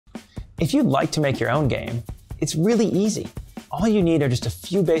If you'd like to make your own game, it's really easy. All you need are just a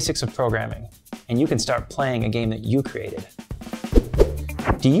few basics of programming, and you can start playing a game that you created.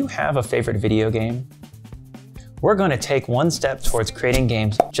 Do you have a favorite video game? We're going to take one step towards creating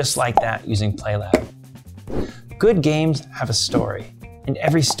games just like that using Playlab. Good games have a story, and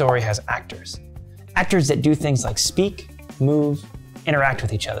every story has actors. Actors that do things like speak, move, interact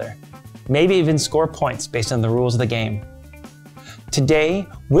with each other, maybe even score points based on the rules of the game. Today,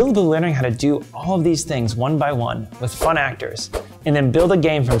 we'll be learning how to do all of these things one by one with fun actors, and then build a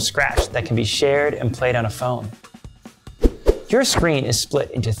game from scratch that can be shared and played on a phone. Your screen is split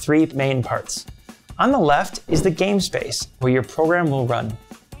into 3 main parts. On the left is the game space, where your program will run.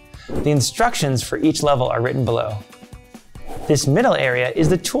 The instructions for each level are written below. This middle area is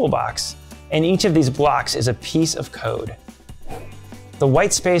the toolbox, and each of these blocks is a piece of code. The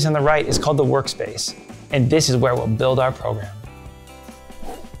white space on the right is called the workspace, and this is where we'll build our program.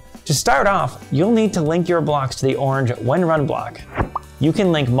 To start off, you'll need to link your blocks to the orange When Run block. You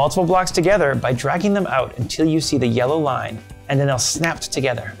can link multiple blocks together by dragging them out until you see the yellow line, and then they'll snap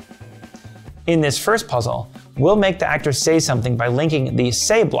together. In this first puzzle, we'll make the actor say something by linking the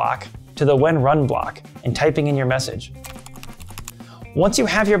Say block to the When Run block and typing in your message. Once you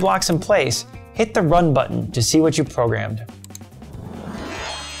have your blocks in place, hit the Run button to see what you programmed.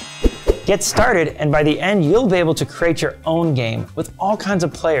 Get started, and by the end, you'll be able to create your own game with all kinds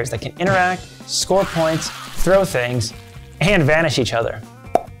of players that can interact, score points, throw things, and vanish each other.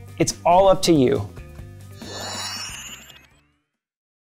 It's all up to you.